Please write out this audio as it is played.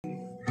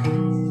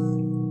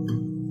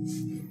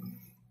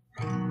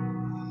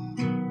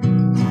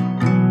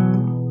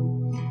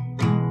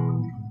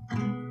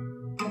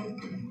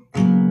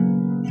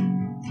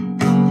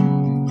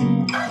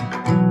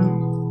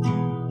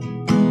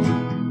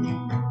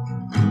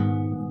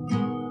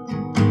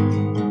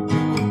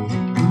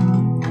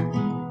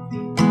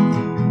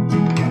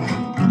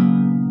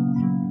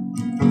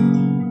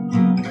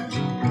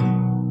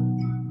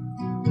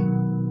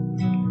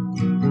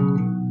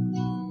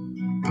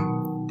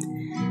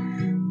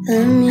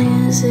The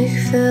music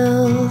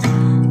filled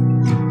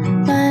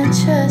my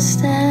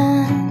chest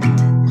and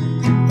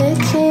it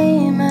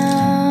came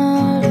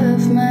out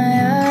of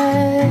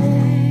my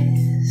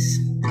eyes.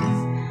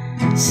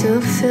 So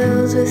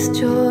filled with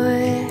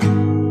joy,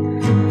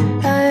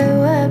 I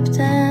wept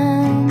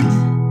and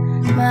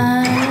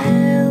my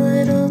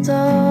little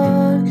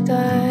dog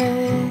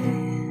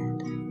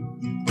died.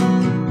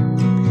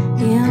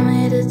 You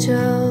made a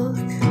joke,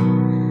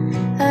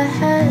 I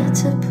had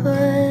to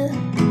put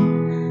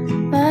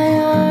my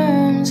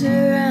arms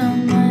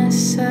around my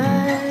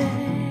side.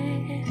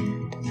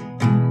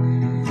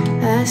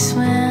 I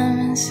swam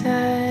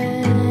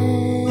inside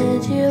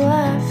your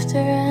laughter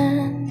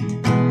and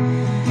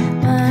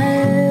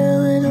my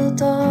little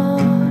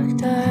dog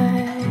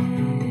died.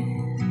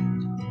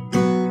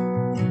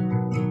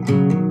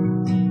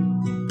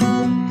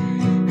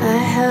 I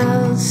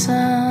held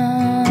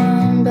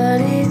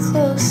somebody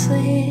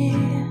closely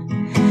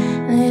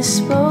and they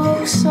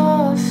spoke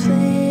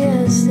softly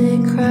as they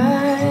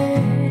cried,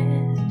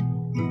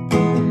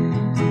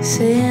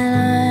 saying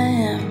I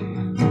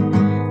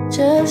am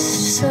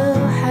just so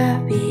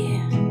happy,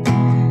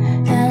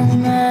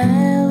 and my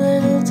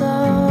little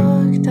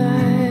dog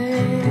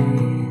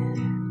died.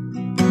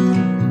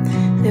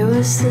 There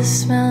was the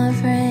smell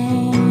of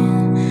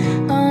rain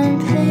on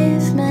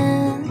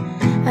pavement.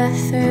 I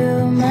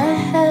threw my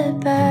head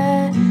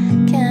back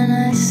and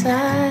I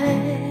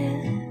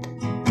sighed.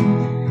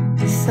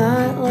 I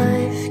thought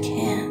life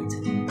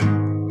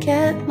can't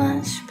get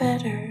much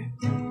better,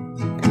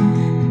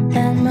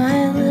 and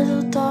my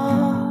little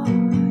dog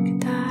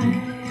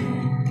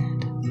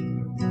died.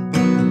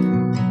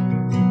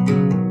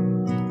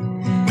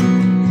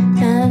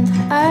 And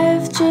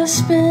I've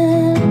just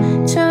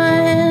been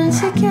trying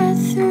to get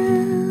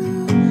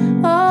through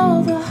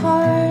all the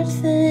hard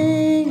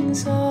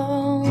things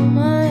all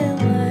my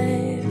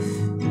life,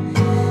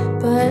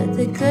 but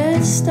the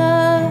good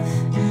stuff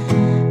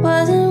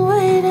wasn't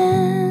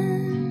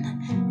waiting,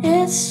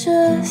 it's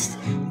just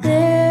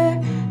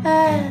there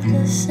at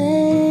the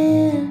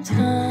same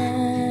time.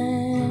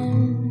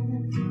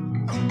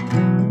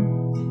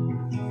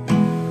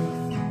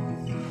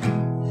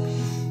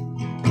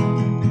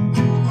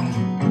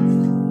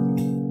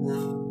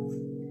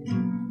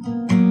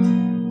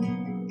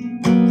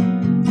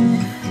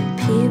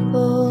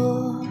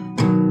 People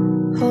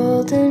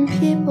holding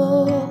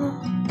people,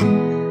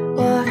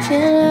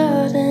 walking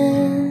out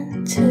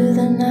into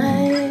the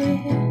night.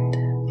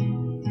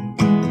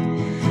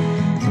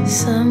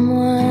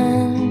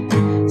 Someone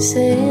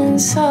saying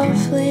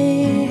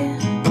softly,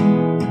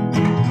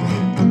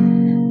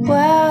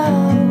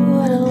 wow,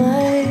 what a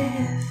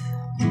life.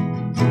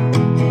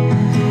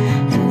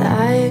 And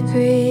I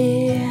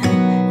agree,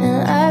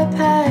 and I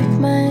pack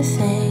my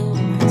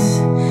things,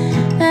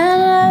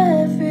 and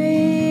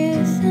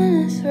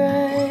everything is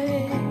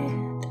right.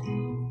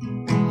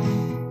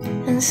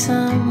 And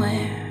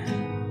somewhere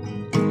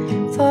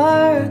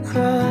far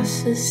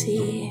across the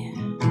sea,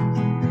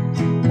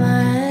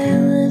 my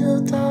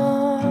little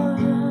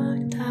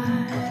dog died.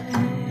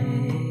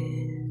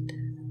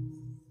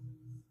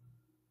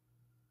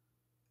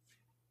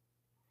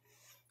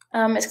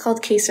 It's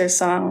called Kaser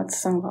Song. It's a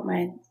song about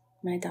my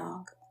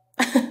dog.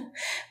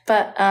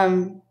 But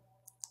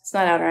it's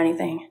not out or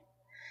anything.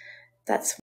 That's